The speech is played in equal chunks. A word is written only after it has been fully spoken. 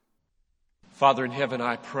Father in heaven,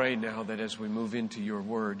 I pray now that as we move into your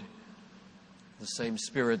word, the same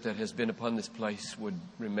Spirit that has been upon this place would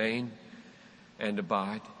remain and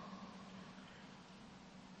abide.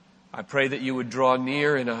 I pray that you would draw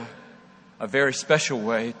near in a very special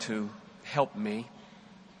way to help me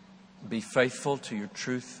be faithful to your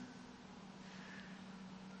truth.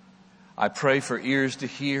 I pray for ears to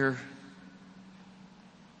hear.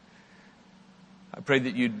 I pray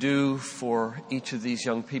that you do for each of these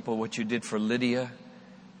young people what you did for Lydia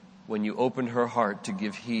when you opened her heart to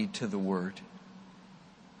give heed to the word.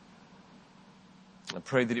 I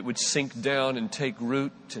pray that it would sink down and take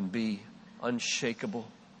root and be unshakable.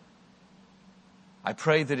 I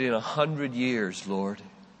pray that in 100 years, Lord,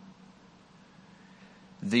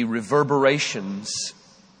 the reverberations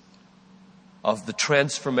of the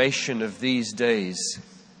transformation of these days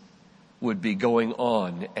would be going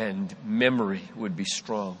on and memory would be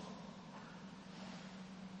strong.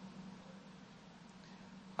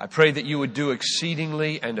 I pray that you would do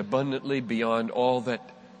exceedingly and abundantly beyond all that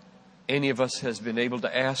any of us has been able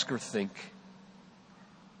to ask or think.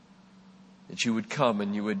 That you would come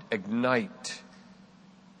and you would ignite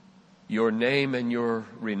your name and your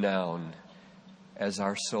renown as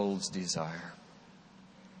our soul's desire.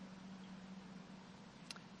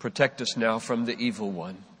 Protect us now from the evil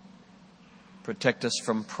one. Protect us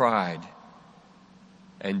from pride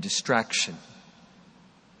and distraction.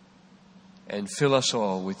 And fill us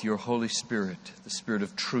all with your Holy Spirit, the Spirit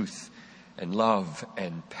of truth and love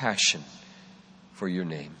and passion for your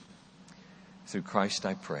name. Through Christ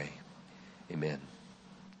I pray. Amen.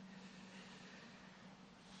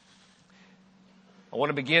 I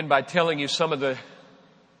want to begin by telling you some of the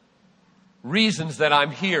reasons that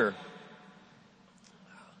I'm here.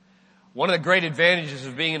 One of the great advantages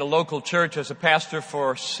of being in a local church as a pastor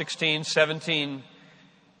for 16, 17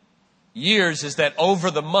 years is that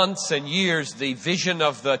over the months and years, the vision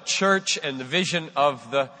of the church and the vision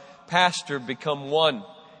of the pastor become one.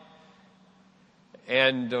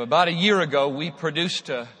 And about a year ago, we produced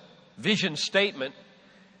a vision statement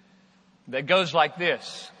that goes like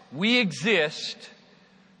this. We exist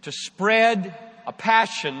to spread a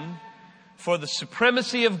passion for the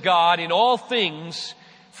supremacy of God in all things,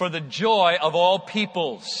 for the joy of all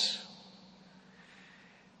peoples.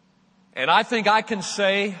 And I think I can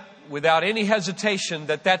say without any hesitation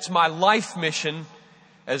that that's my life mission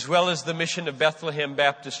as well as the mission of Bethlehem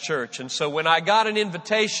Baptist Church. And so when I got an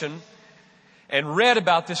invitation and read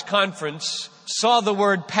about this conference, saw the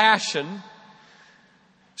word passion,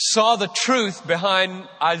 saw the truth behind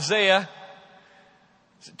Isaiah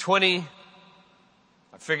 20,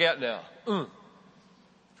 I forget now,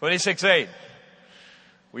 26:8.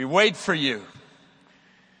 We wait for you.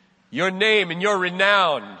 Your name and your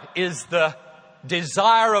renown is the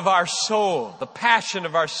desire of our soul, the passion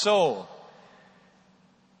of our soul.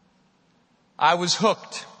 I was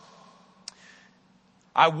hooked.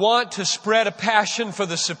 I want to spread a passion for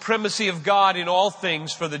the supremacy of God in all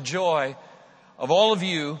things, for the joy of all of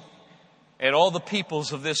you and all the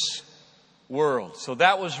peoples of this world. So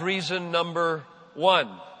that was reason number one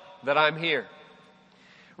that I'm here.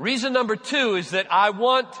 Reason number two is that I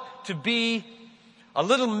want to be a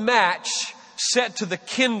little match set to the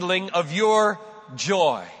kindling of your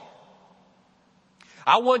joy.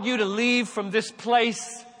 I want you to leave from this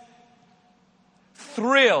place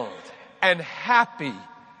thrilled and happy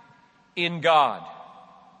in God.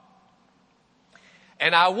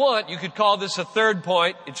 And I want, you could call this a third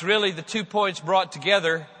point, it's really the 2 points brought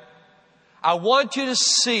together. I want you to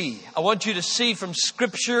see from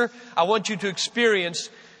Scripture, I want you to experience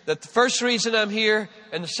that the first reason I'm here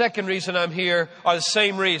and the second reason I'm here are the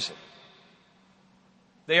same reason.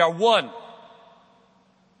 They are one.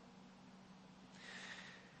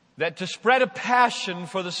 That to spread a passion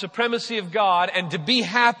for the supremacy of God and to be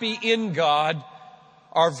happy in God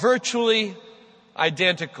are virtually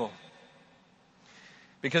identical.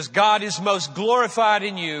 Because God is most glorified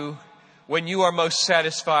in you when you are most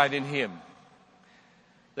satisfied in Him.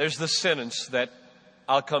 There's the sentence that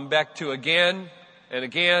I'll come back to again and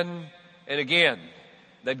again and again.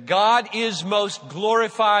 That God is most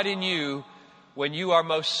glorified in you when you are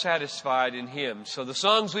most satisfied in Him. So the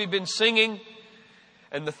songs we've been singing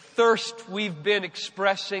and the thirst we've been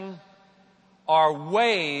expressing are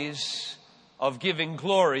ways of giving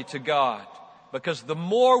glory to God. Because the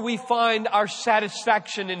more we find our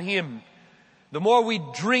satisfaction in Him, the more we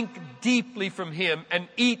drink deeply from Him and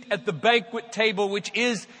eat at the banquet table which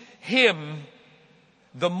is Him,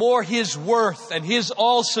 the more His worth and His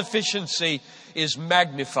all-sufficiency is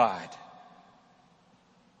magnified.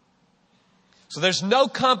 So there's no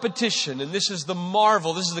competition, and this is the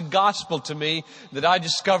marvel, this is the gospel to me that I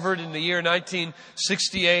discovered in the year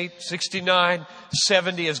 1968, 69,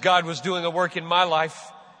 70 as God was doing a work in my life.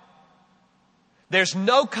 There's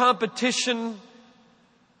no competition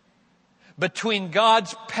between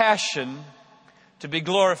God's passion to be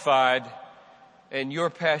glorified and your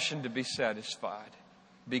passion to be satisfied,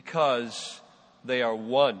 because they are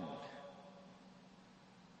one.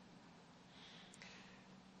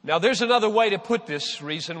 Now, there's another way to put this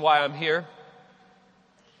reason why I'm here.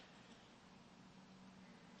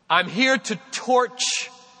 I'm here to torch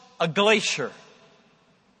a glacier.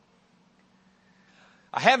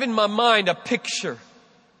 I have in my mind a picture.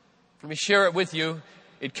 Let me share it with you.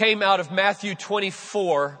 It came out of Matthew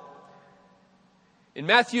 24. In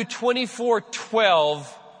Matthew 24:12,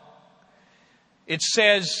 it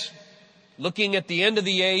says, looking at the end of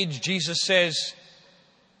the age, Jesus says,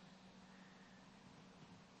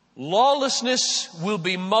 lawlessness will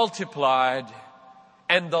be multiplied,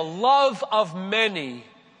 and the love of many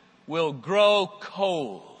will grow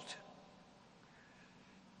cold.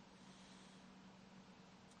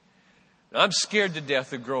 I'm scared to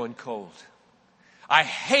death of growing cold. I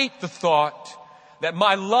hate the thought that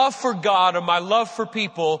my love for God or my love for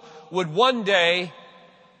people would one day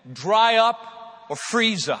dry up or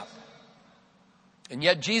freeze up. And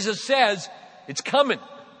yet Jesus says it's coming.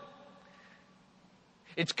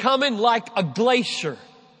 It's coming like a glacier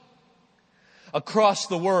across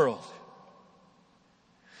the world.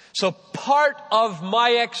 So part of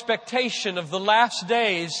my expectation of the last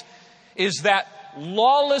days is that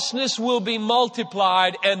lawlessness will be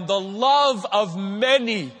multiplied and the love of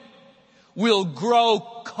many will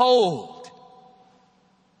grow cold.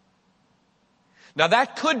 Now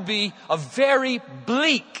that could be a very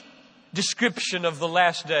bleak description of the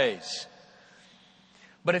last days.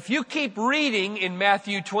 But if you keep reading in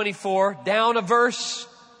Matthew 24, down a verse,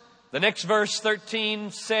 the next verse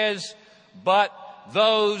 13 says, but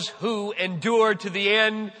those who endure to the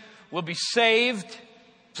end will be saved.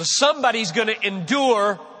 So somebody's going to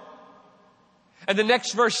endure. And the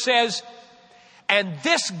next verse says, and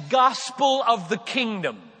this gospel of the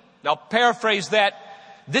kingdom. Now paraphrase that.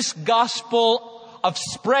 This gospel of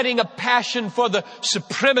spreading a passion for the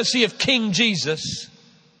supremacy of King Jesus.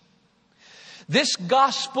 This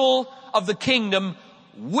gospel of the kingdom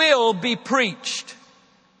will be preached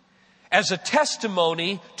as a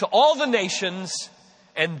testimony to all the nations,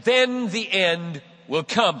 and then the end will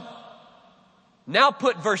come. Now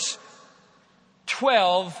put verse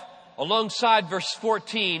 12 alongside verse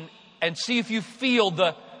 14 and see if you feel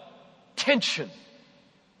the tension.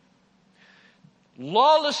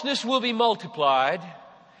 Lawlessness will be multiplied,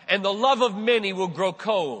 and the love of many will grow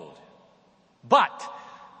cold. But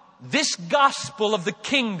this gospel of the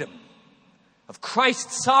kingdom, of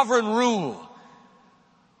Christ's sovereign rule,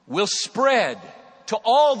 will spread to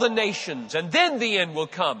all the nations, and then the end will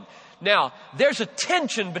come. Now, there's a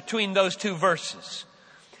tension between those two verses.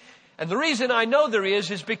 And the reason I know there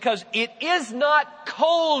is because it is not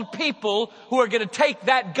cold people who are going to take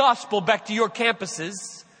that gospel back to your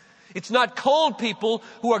campuses. It's not cold people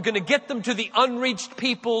who are going to get them to the unreached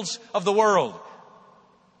peoples of the world.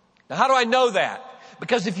 Now, how do I know that?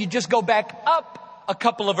 Because if you just go back up a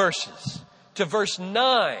couple of verses to verse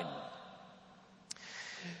 9,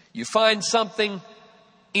 you find something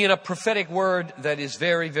in a prophetic word that is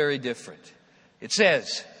very, very different. It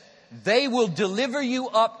says, they will deliver you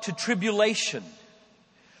up to tribulation,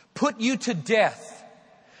 put you to death.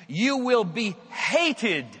 You will be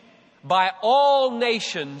hated by all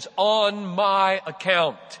nations on my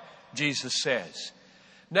account, Jesus says.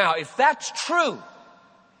 Now, if that's true,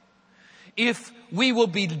 if we will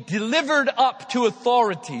be delivered up to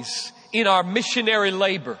authorities in our missionary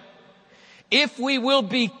labor, if we will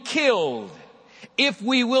be killed, if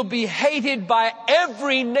we will be hated by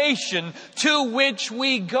every nation to which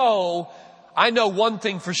we go, I know one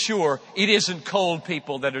thing for sure, it isn't cold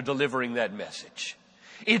people that are delivering that message.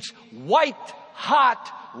 It's white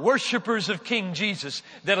hot worshipers of King Jesus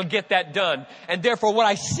that'll get that done. And therefore what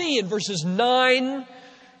I see in verses 9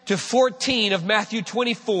 to 14 of Matthew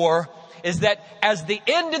 24 is that as the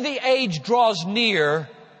end of the age draws near,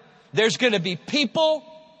 there's going to be people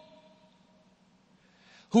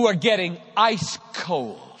who are getting ice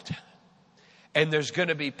cold. And there's going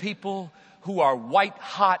to be people who are white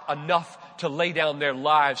hot enough to lay down their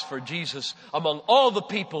lives for Jesus among all the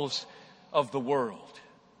peoples of the world.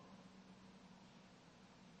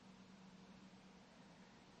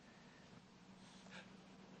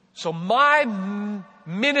 So my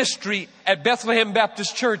ministry at Bethlehem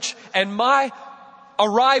Baptist Church and my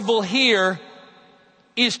arrival here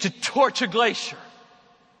is to torch a glacier.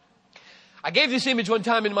 I gave this image one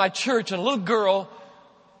time in my church, and a little girl,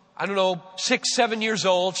 I don't know, 6, 7 years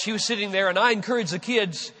old, she was sitting there, and I encouraged the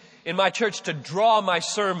kids in my church to draw my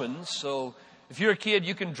sermons. So if you're a kid,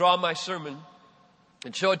 you can draw my sermon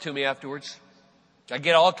and show it to me afterwards. I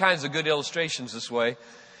get all kinds of good illustrations this way.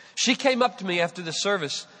 She came up to me after the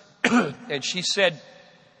service and she said,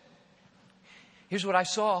 here's what I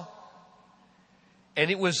saw. And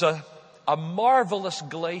it was a marvelous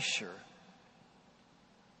glacier.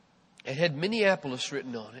 It had Minneapolis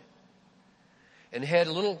written on it. And it had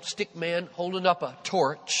a little stick man holding up a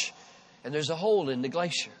torch. And there's a hole in the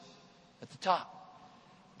glacier at the top.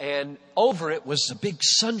 And over it was a big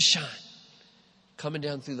sunshine coming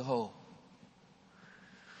down through the hole.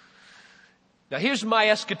 Now here's my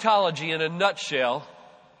eschatology in a nutshell.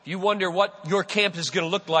 If you wonder what your camp is going to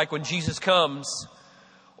look like when Jesus comes,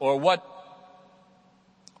 or what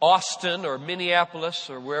Austin or Minneapolis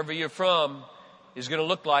or wherever you're from is going to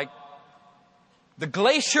look like, the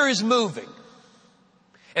glacier is moving.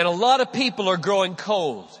 And a lot of people are growing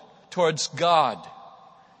cold towards God,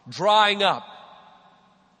 drying up,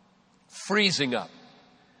 freezing up.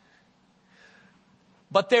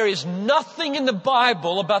 But there is nothing in the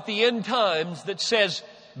Bible about the end times that says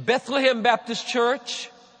Bethlehem Baptist Church,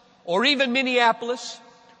 or even Minneapolis,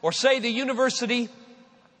 or say the University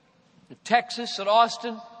of Texas at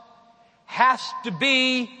Austin, has to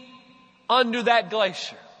be under that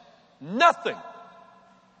glacier. Nothing.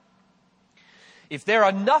 If there are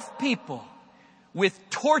enough people with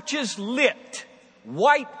torches lit,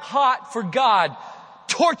 white hot for God,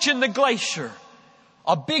 torching the glacier,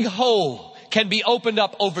 a big hole can be opened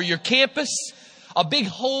up over your campus. A big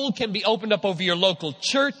hole can be opened up over your local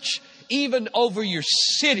church, even over your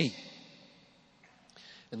city.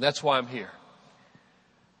 And that's why I'm here.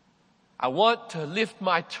 I want to lift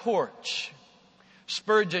my torch.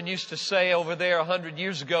 Spurgeon used to say over there 100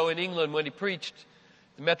 years ago in England when he preached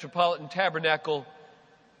the Metropolitan Tabernacle,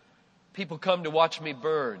 people come to watch me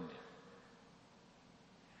burn.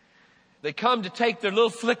 They come to take their little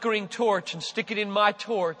flickering torch and stick it in my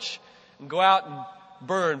torch and go out and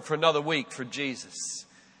burn for another week for Jesus.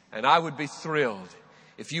 And I would be thrilled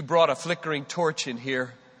if you brought a flickering torch in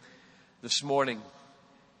here this morning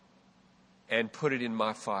and put it in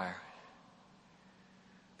my fire.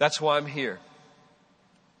 That's why I'm here.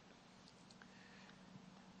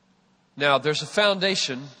 Now, there's a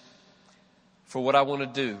foundation for what I want to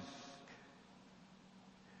do.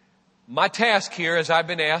 My task here, as I've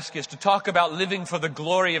been asked, is to talk about living for the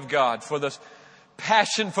glory of God, for the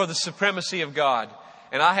passion for the supremacy of God.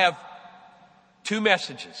 And I have 2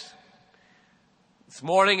 messages. This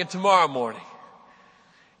morning and tomorrow morning.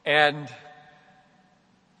 And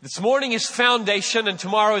this morning is foundation and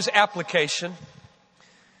tomorrow is application.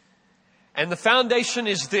 And the foundation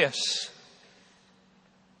is this.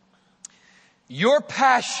 Your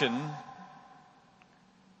passion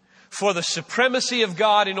for the supremacy of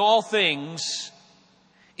God in all things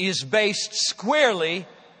is based squarely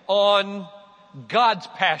on God's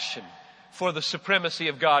passion for the supremacy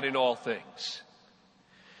of God in all things.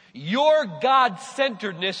 Your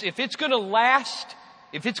God-centeredness, if it's going to last,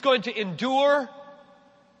 if it's going to endure,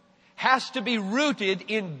 has to be rooted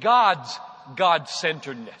in God's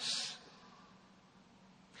God-centeredness.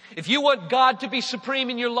 If you want God to be supreme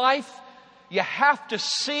in your life, you have to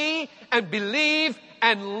see and believe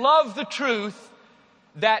and love the truth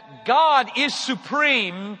that God is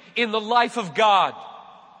supreme in the life of God.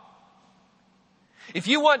 If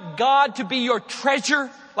you want God to be your treasure,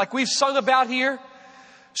 like we've sung about here,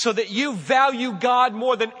 so that you value God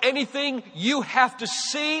more than anything, you have to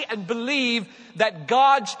see and believe that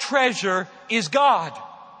God's treasure is God.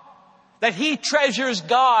 That He treasures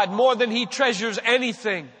God more than He treasures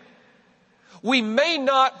anything. We may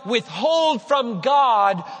not withhold from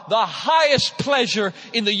God the highest pleasure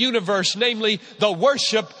in the universe, namely the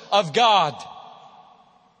worship of God.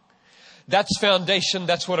 That's foundation.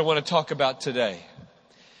 That's what I want to talk about today.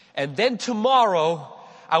 And then tomorrow,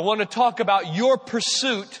 I want to talk about your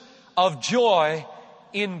pursuit of joy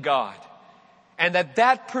in God. And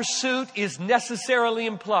that pursuit is necessarily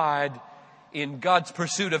implied in God's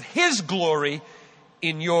pursuit of His glory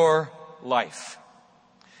in your life.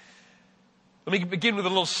 Let me begin with a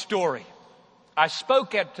little story. I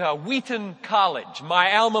spoke at Wheaton College,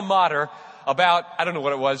 my alma mater, about,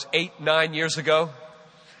 8, 9 years ago.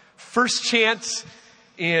 First chance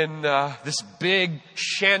in this big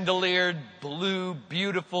chandeliered, blue,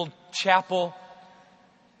 beautiful chapel.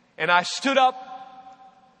 And I stood up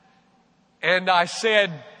and I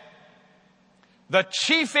said, the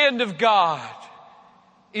chief end of God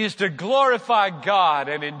is to glorify God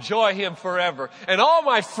and enjoy Him forever. And all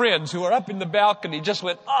my friends who are up in the balcony just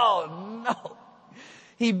went, oh no.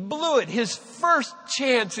 He blew it. His first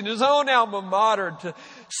chance in his own alma mater to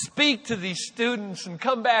speak to these students and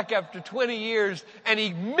come back after 20 years, and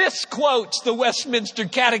he misquotes the Westminster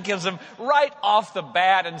Catechism right off the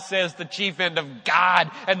bat and says the chief end of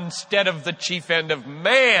God instead of the chief end of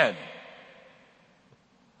man.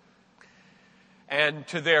 And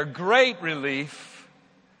to their great relief,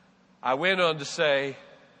 I went on to say,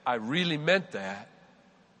 I really meant that,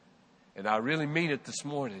 and I really mean it this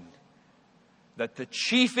morning, that the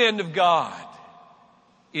chief end of God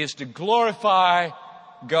is to glorify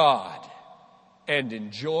God and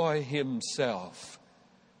enjoy Himself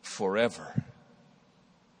forever.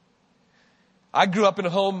 I grew up in a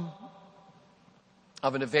home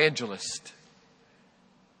of an evangelist.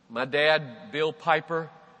 My dad, Bill Piper,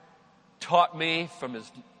 taught me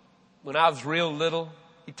when I was real little.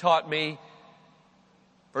 He taught me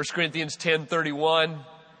 1 Corinthians 10:31.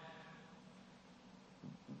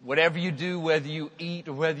 Whatever you do, whether you eat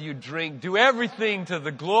or whether you drink, do everything to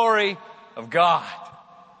the glory of God.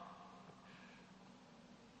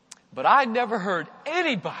 But I never heard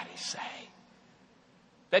anybody say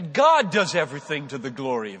that God does everything to the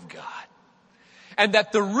glory of God. And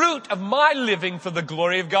that the root of my living for the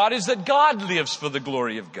glory of God is that God lives for the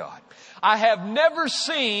glory of God. I have never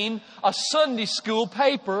seen a Sunday school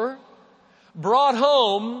paper brought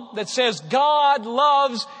home that says God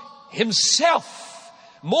loves Himself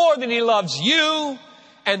more than He loves you,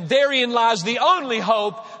 and therein lies the only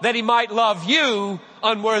hope that He might love you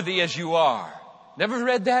unworthy as you are. Never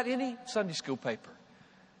read that in any Sunday school paper.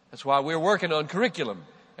 That's why we're working on curriculum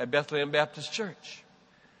at Bethlehem Baptist Church.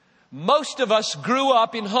 Most of us grew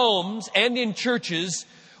up in homes and in churches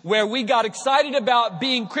where we got excited about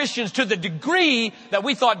being Christians to the degree that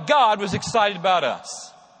we thought God was excited about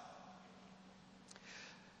us.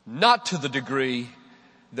 Not to the degree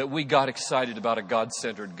that we got excited about a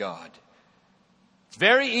God-centered God. It's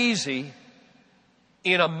very easy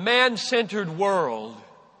in a man-centered world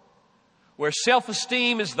where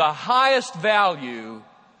self-esteem is the highest value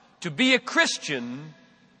to be a Christian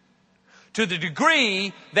to the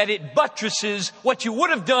degree that it buttresses what you would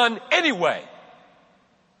have done anyway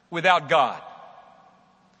without God.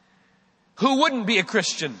 Who wouldn't be a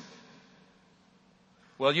Christian?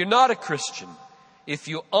 Well, you're not a Christian if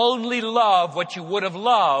you only love what you would have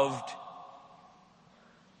loved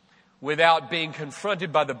without being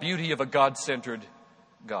confronted by the beauty of a God-centered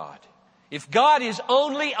God. If God is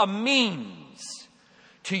only a means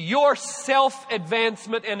to your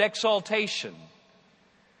self-advancement and exaltation,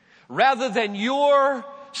 rather than your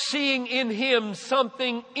seeing in Him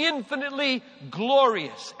something infinitely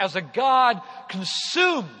glorious as a God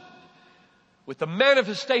consumed with the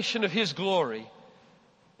manifestation of His glory,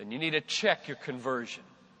 then you need to check your conversion.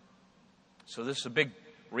 So this is a big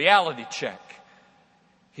reality check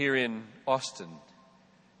here in Austin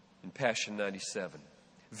in Passion 97.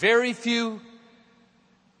 Very few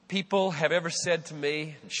people have ever said to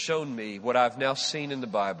me and shown me what I've now seen in the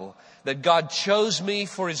Bible, that God chose me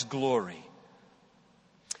for His glory.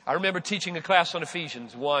 I remember teaching a class on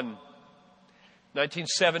Ephesians 1,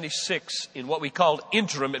 1976, in what we called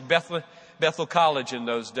interim at Bethel College in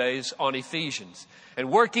those days on Ephesians, and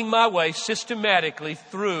working my way systematically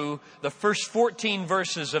through the first 14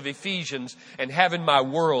 verses of Ephesians and having my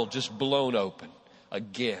world just blown open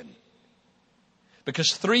again.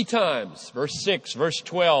 Because 3 times, verse 6, verse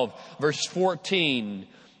 12, verse 14,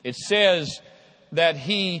 it says that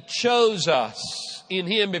He chose us in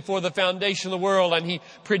Him before the foundation of the world, and He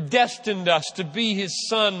predestined us to be His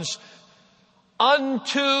sons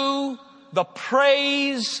unto the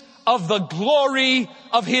praise of the glory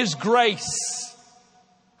of His grace.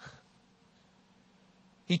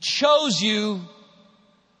 He chose you.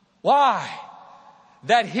 Why?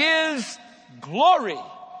 That His glory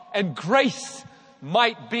and grace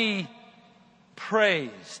might be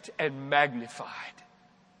praised and magnified.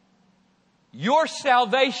 Your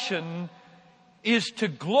salvation is to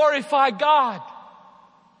glorify God.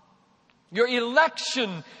 Your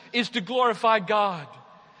election is to glorify God.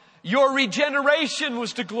 Your regeneration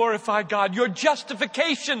was to glorify God. Your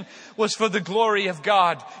justification was for the glory of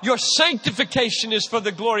God. Your sanctification is for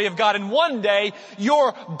the glory of God. And one day,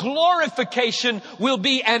 your glorification will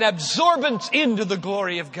be an absorbance into the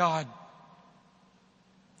glory of God.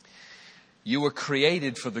 You were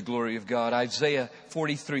created for the glory of God. Isaiah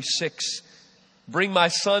 43:6. Bring my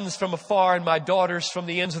sons from afar and my daughters from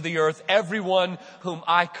the ends of the earth, everyone whom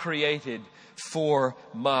I created for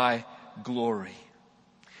my glory.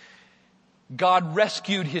 God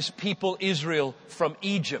rescued His people Israel from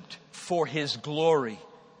Egypt for His glory.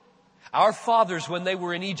 Our fathers, when they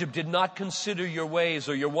were in Egypt, did not consider your ways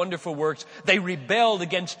or your wonderful works. They rebelled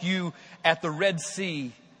against you at the Red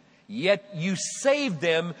Sea. Yet you saved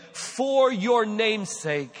them for your name's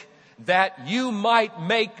sake, that you might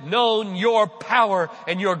make known your power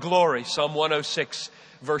and your glory. Psalm 106,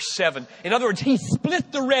 verse 7. In other words, He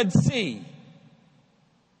split the Red Sea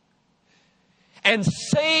and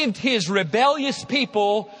saved His rebellious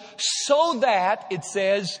people so that, it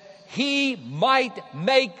says, He might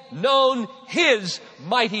make known His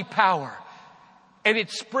mighty power. And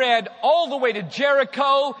it spread all the way to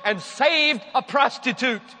Jericho and saved a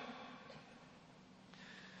prostitute.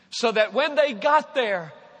 So that when they got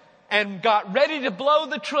there and got ready to blow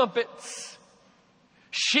the trumpets,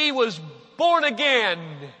 she was born again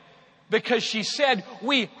because she said,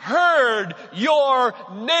 "We heard your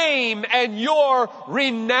name and your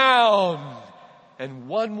renown." And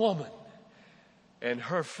one woman and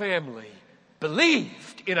her family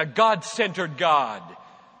believed in a God-centered God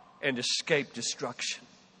and escaped destruction.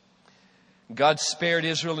 God spared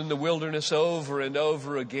Israel in the wilderness over and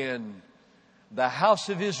over again. The house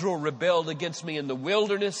of Israel rebelled against me in the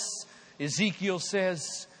wilderness, Ezekiel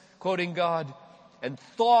says, quoting God, and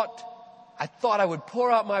I thought I would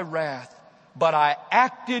pour out my wrath, but I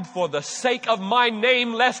acted for the sake of my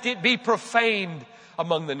name, lest it be profaned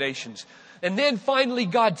among the nations. And then finally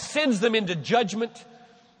God sends them into judgment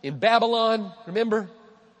in Babylon, remember?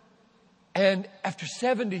 And after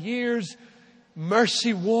 70 years,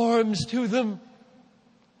 mercy warms to them.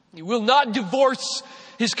 He will not divorce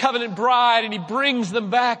His covenant bride, and He brings them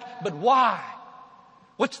back. But why?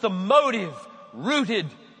 What's the motive rooted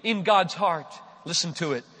in God's heart? Listen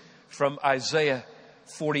to it from Isaiah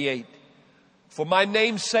 48. For my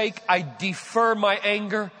name's sake, I defer my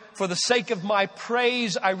anger. For the sake of my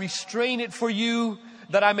praise, I restrain it for you,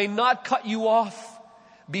 that I may not cut you off.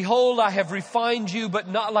 Behold, I have refined you, but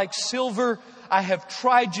not like silver. I have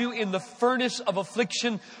tried you in the furnace of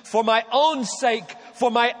affliction. For my own sake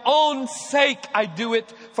I do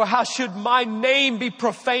it. For how should my name be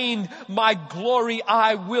profaned? My glory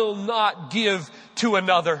I will not give to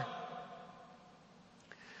another.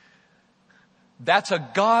 That's a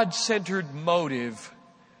God-centered motive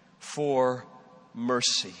for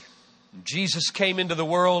mercy. Jesus came into the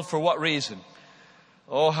world for what reason?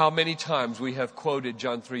 Oh, how many times we have quoted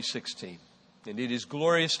John 3:16. And it is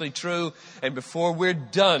gloriously true. And before we're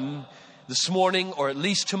done this morning, or at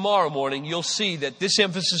least tomorrow morning, you'll see that this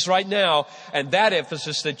emphasis right now and that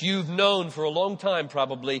emphasis that you've known for a long time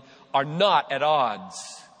probably are not at odds.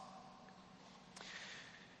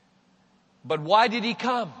 But why did He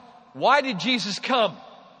come? Why did Jesus come?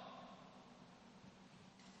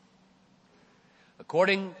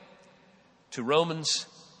 According to Romans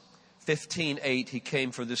 15:8, He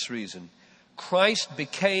came for this reason. Christ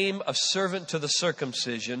became a servant to the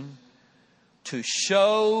circumcision to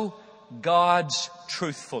show God's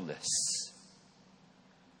truthfulness,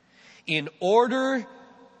 in order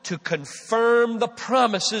to confirm the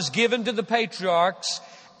promises given to the patriarchs,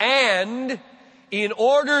 and in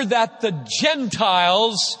order that the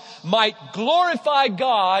Gentiles might glorify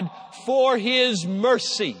God for His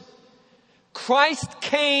mercy. Christ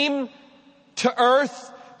came to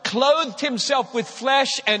earth, clothed Himself with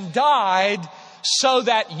flesh, and died so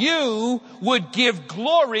that you would give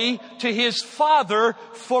glory to His Father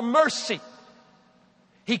for mercy.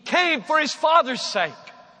 He came for His Father's sake.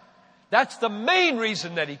 That's the main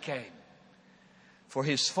reason that He came. For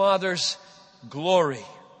His Father's glory.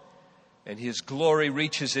 And His glory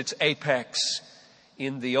reaches its apex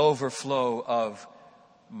in the overflow of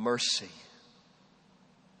mercy.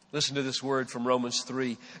 Listen to this word from Romans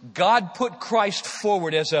 3. God put Christ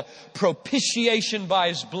forward as a propitiation by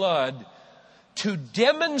His blood to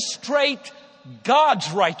demonstrate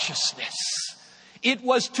God's righteousness. It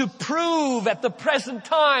was to prove at the present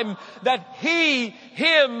time that He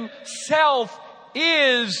Himself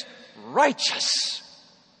is righteous.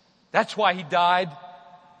 That's why He died.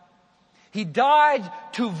 He died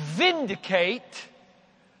to vindicate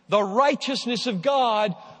the righteousness of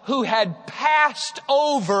God, who had passed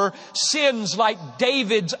over sins like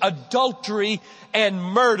David's adultery and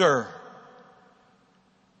murder.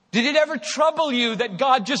 Did it ever trouble you that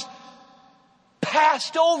God just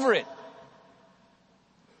passed over it?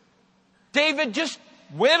 David just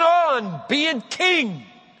went on being king.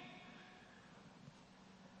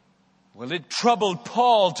 Well, it troubled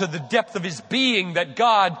Paul to the depth of his being that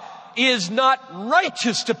God is not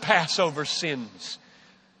righteous to pass over sins.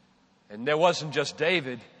 And there wasn't just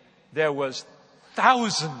David. There was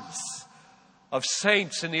thousands of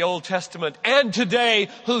saints in the Old Testament and today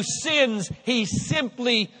whose sins He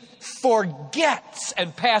simply forgets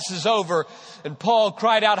and passes over. And Paul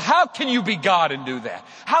cried out, how can you be God and do that?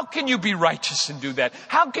 How can you be righteous and do that?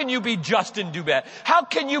 How can you be just and do that? How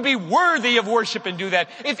can you be worthy of worship and do that?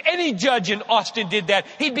 If any judge in Austin did that,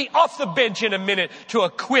 he'd be off the bench in a minute to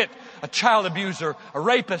acquit a child abuser, a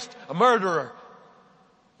rapist, a murderer.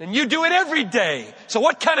 And you do it every day. So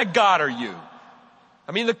what kind of God are you?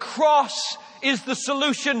 I mean, the cross is the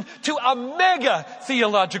solution to a mega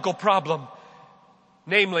theological problem.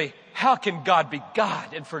 Namely, how can God be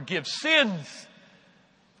God and forgive sins?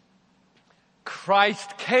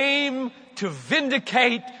 Christ came to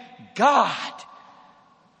vindicate God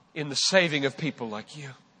in the saving of people like you.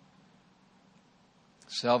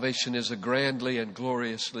 Salvation is a grandly and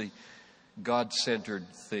gloriously God-centered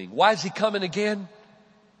thing. Why is He coming again?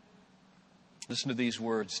 Listen to these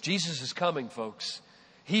words. Jesus is coming, folks.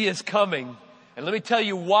 He is coming. And let me tell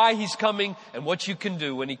you why He's coming and what you can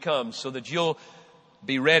do when He comes so that you'll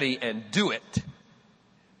be ready and do it.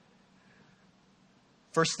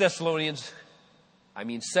 2 Thessalonians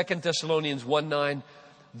 1:9.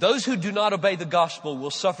 Those who do not obey the gospel will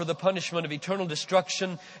suffer the punishment of eternal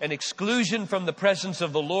destruction and exclusion from the presence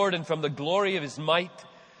of the Lord and from the glory of His might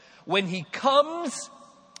when He comes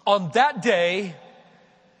on that day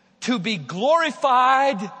to be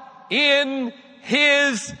glorified in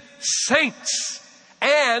His saints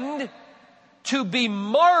and to be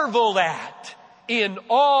marveled at in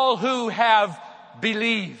all who have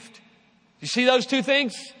believed. You see those two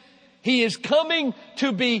things? He is coming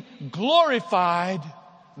to be glorified,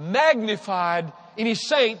 magnified in His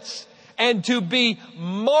saints, and to be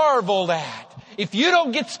marveled at. If you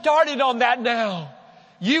don't get started on that now,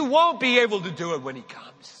 you won't be able to do it when He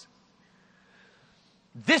comes.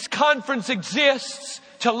 This conference exists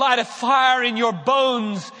to light a fire in your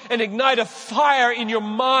bones and ignite a fire in your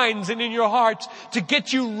minds and in your hearts to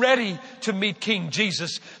get you ready to meet King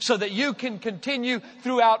Jesus so that you can continue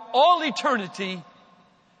throughout all eternity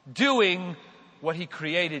doing what He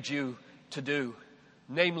created you to do.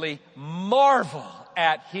 Namely, marvel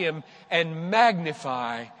at Him and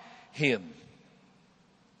magnify Him.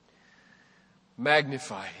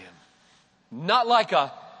 Magnify Him. Not like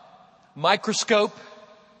a microscope.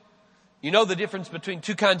 You know the difference between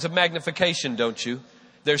two kinds of magnification, don't you?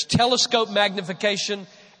 There's telescope magnification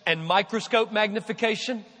and microscope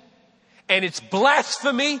magnification. And it's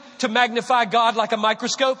blasphemy to magnify God like a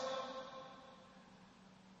microscope.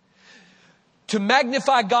 To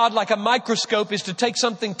magnify God like a microscope is to take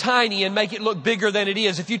something tiny and make it look bigger than it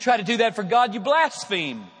is. If you try to do that for God, you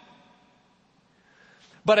blaspheme.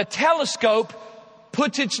 But a telescope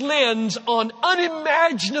puts its lens on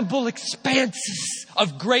unimaginable expanses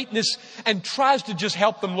of greatness and tries to just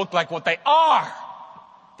help them look like what they are.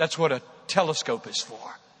 That's what a telescope is for.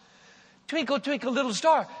 Twinkle, twinkle, little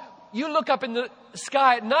star. You look up in the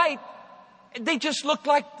sky at night, they just look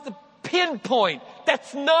like the pinpoint.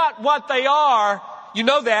 That's not what they are. You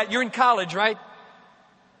know that. You're in college, right?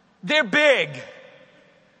 They're big.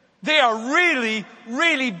 They are really,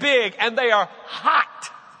 really big, and they are hot.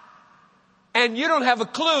 And you don't have a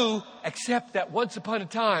clue, except that once upon a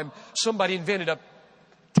time, somebody invented a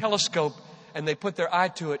telescope and they put their eye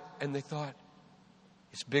to it and they thought,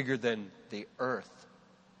 it's bigger than the earth.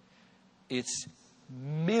 It's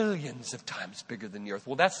millions of times bigger than the earth.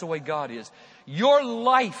 Well, that's the way God is. Your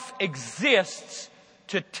life exists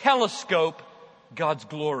to telescope God's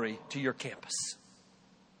glory to your campus.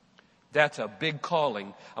 That's a big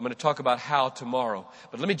calling. I'm going to talk about how tomorrow.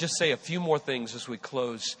 But let me just say a few more things as we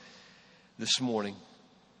close this morning.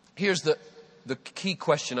 Here's the key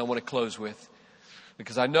question I want to close with,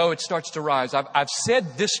 because I know it starts to rise. I've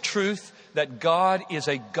said this truth, that God is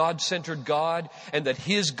a God-centered God and that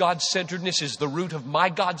His God-centeredness is the root of my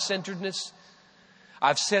God-centeredness.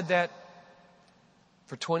 I've said that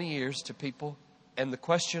for 20 years to people, and the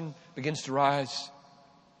question begins to rise.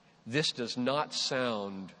 This does not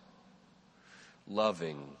sound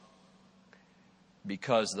loving,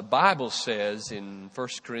 because the Bible says in 1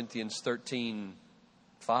 Corinthians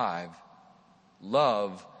 13:5,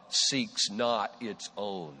 love seeks not its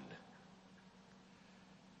own.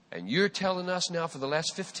 And you're telling us now for the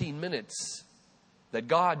last 15 minutes that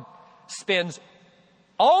God spends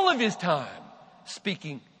all of His time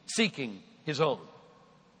seeking His own.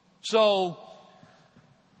 So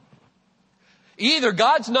either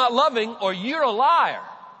God's not loving or you're a liar.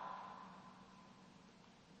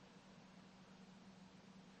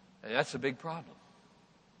 And that's a big problem.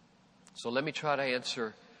 So let me try to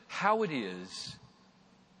answer how it is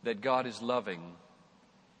that God is loving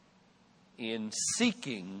in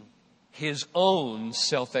seeking His own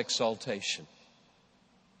self-exaltation.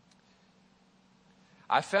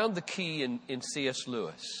 I found the key in C.S.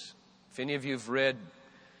 Lewis. If any of you have read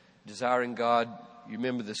Desiring God, you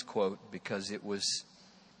remember this quote because it was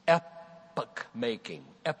epoch making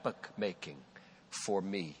for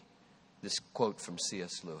me. This quote from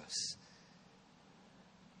C.S. Lewis.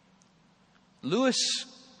 Lewis,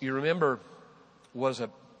 you remember, was a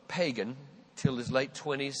pagan till his late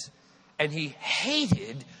 20s, and he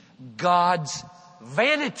hated God's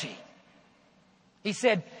vanity. He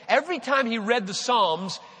said every time he read the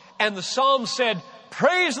Psalms, and the Psalms said,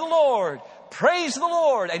 "Praise the Lord, praise the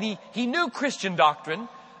Lord." And he knew Christian doctrine,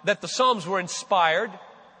 that the Psalms were inspired.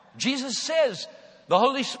 Jesus says the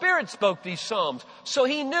Holy Spirit spoke these Psalms. So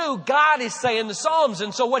he knew God is saying the Psalms.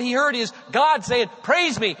 And so what he heard is God saying,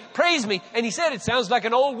 "Praise me, praise me." And he said, it sounds like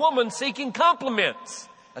an old woman seeking compliments.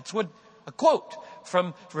 That's what a quote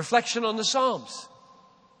from Reflection on the Psalms.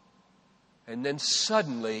 And then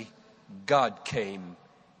suddenly God came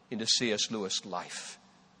into C.S. Lewis' life.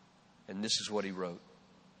 And this is what he wrote.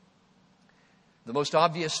 The most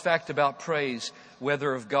obvious fact about praise,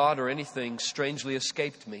 whether of God or anything, strangely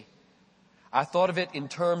escaped me. I thought of it in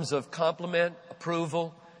terms of compliment,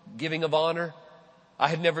 approval, giving of honor. I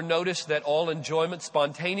had never noticed that all enjoyment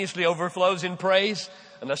spontaneously overflows in praise,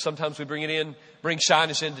 unless sometimes we bring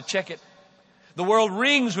shyness in to check it. The world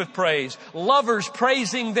rings with praise. Lovers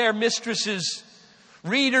praising their mistresses,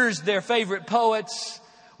 readers their favorite poets,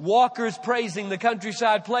 walkers praising the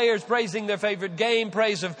countryside, players praising their favorite game,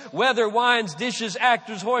 praise of weather, wines, dishes,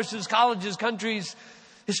 actors, horses, colleges, countries,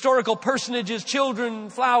 historical personages, children,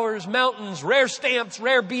 flowers, mountains, rare stamps,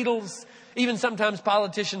 rare beetles, even sometimes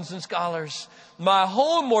politicians and scholars. My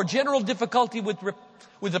whole more general difficulty with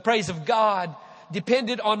the praise of God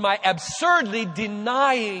depended on my absurdly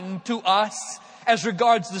denying to us, as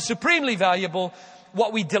regards the supremely valuable,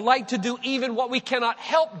 what we delight to do, even what we cannot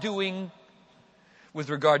help doing with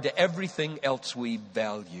regard to everything else we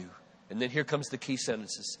value. And then here comes the key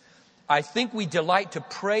sentences. I think we delight to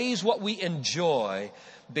praise what we enjoy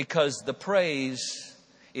because the praise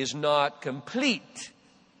is not complete.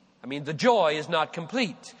 The joy is not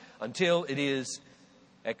complete until it is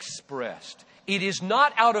expressed. It is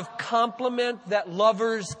not out of compliment that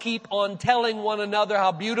lovers keep on telling one another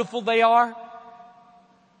how beautiful they are.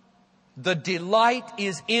 The delight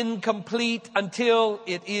is incomplete until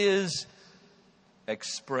it is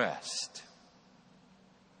expressed.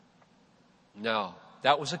 Now,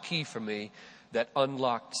 that was a key for me that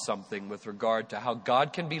unlocked something with regard to how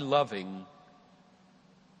God can be loving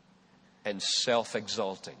and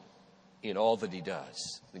self-exalting in all that He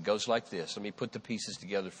does. It goes like this. Let me put the pieces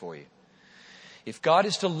together for you. If God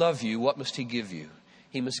is to love you, what must He give you?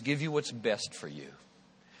 He must give you what's best for you.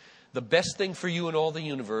 The best thing for you in all the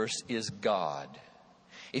universe is God.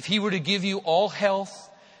 If He were to give you all health,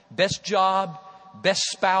 best job, best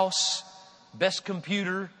spouse, best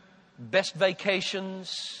computer, best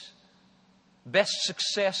vacations, best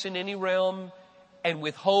success in any realm, and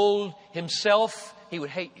withhold Himself, He would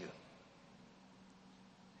hate you.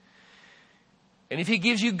 And if He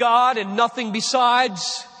gives you God and nothing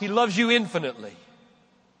besides, He loves you infinitely.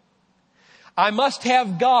 I must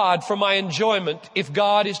have God for my enjoyment if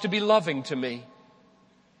God is to be loving to me.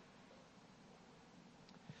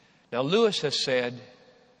 Now, Lewis has said,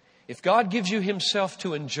 if God gives you Himself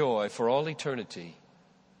to enjoy for all eternity,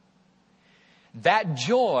 that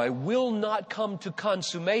joy will not come to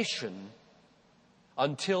consummation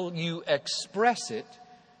until you express it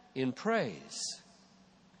in praise.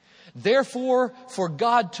 Therefore, for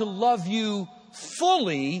God to love you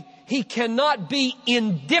fully, He cannot be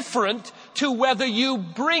indifferent to whether you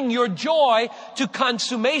bring your joy to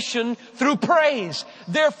consummation through praise.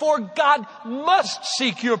 Therefore, God must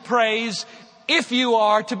seek your praise if you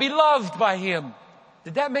are to be loved by Him.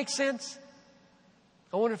 Did that make sense?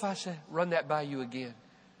 I wonder if I should run that by you again.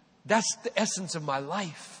 That's the essence of my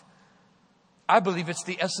life. I believe it's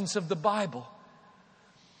the essence of the Bible.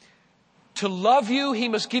 To love you, He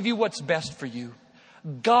must give you what's best for you.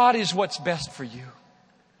 God is what's best for you.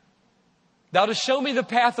 Thou dost show me the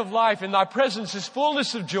path of life. In Thy presence is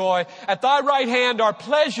fullness of joy. At Thy right hand are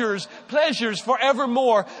pleasures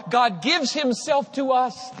forevermore. God gives Himself to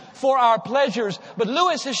us for our pleasures. But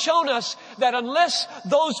Lewis has shown us that unless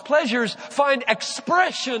those pleasures find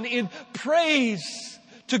expression in praise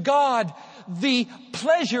to God, the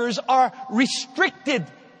pleasures are restricted.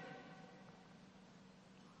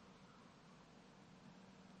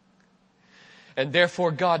 And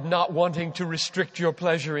therefore, God, not wanting to restrict your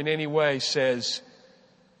pleasure in any way, says,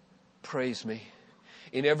 praise me.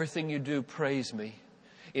 In everything you do, praise me.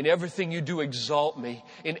 In everything you do, exalt me.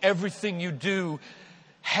 In everything you do,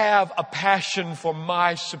 have a passion for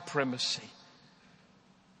my supremacy.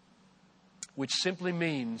 which simply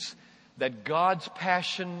means that God's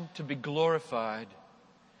passion to be glorified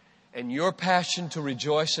and your passion to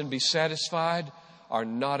rejoice and be satisfied are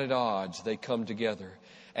not at odds. They come together.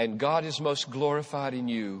 And God is most glorified in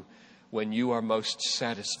you when you are most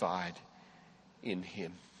satisfied in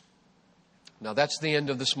Him. Now that's the end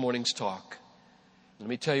of this morning's talk. Let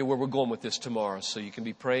me tell you where we're going with this tomorrow so you can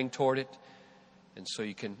be praying toward it and so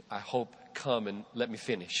you can, I hope, come and let me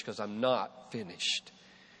finish, because I'm not finished.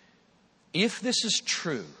 If this is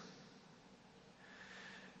true,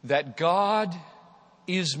 that God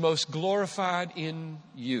is most glorified in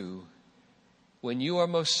you when you are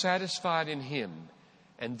most satisfied in Him,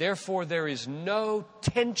 and therefore there is no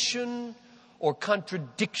tension or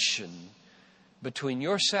contradiction between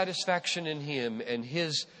your satisfaction in Him and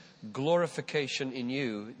His glorification in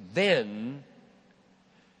you, then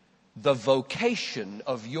the vocation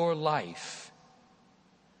of your life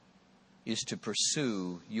is to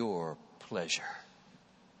pursue your pleasure.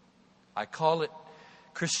 I call it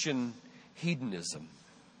Christian hedonism.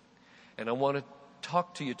 And I want to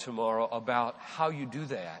talk to you tomorrow about how you do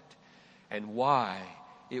that and why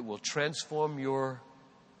it will transform your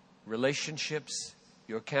relationships,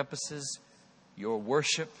 your campuses, your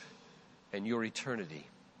worship, and your eternity.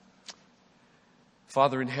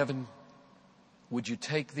 Father in heaven, would you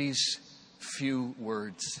take these few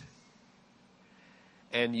words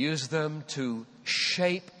and use them to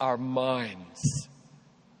shape our minds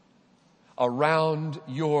around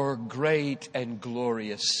your great and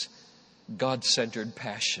glorious God-centered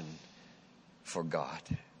passion for God.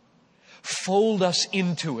 Fold us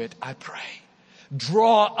into it, I pray.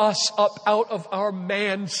 Draw us up out of our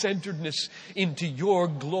man-centeredness into your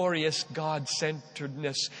glorious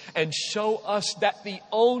God-centeredness, and show us that the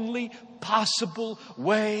only possible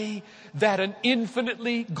way that an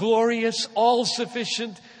infinitely glorious,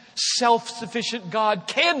 all-sufficient, self-sufficient God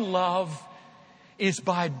can love is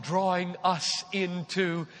by drawing us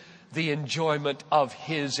into the enjoyment of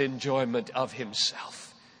His enjoyment of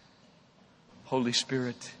Himself. Holy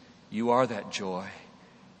Spirit, you are that joy.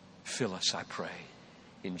 Fill us, I pray.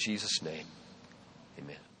 In Jesus' name,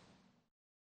 amen.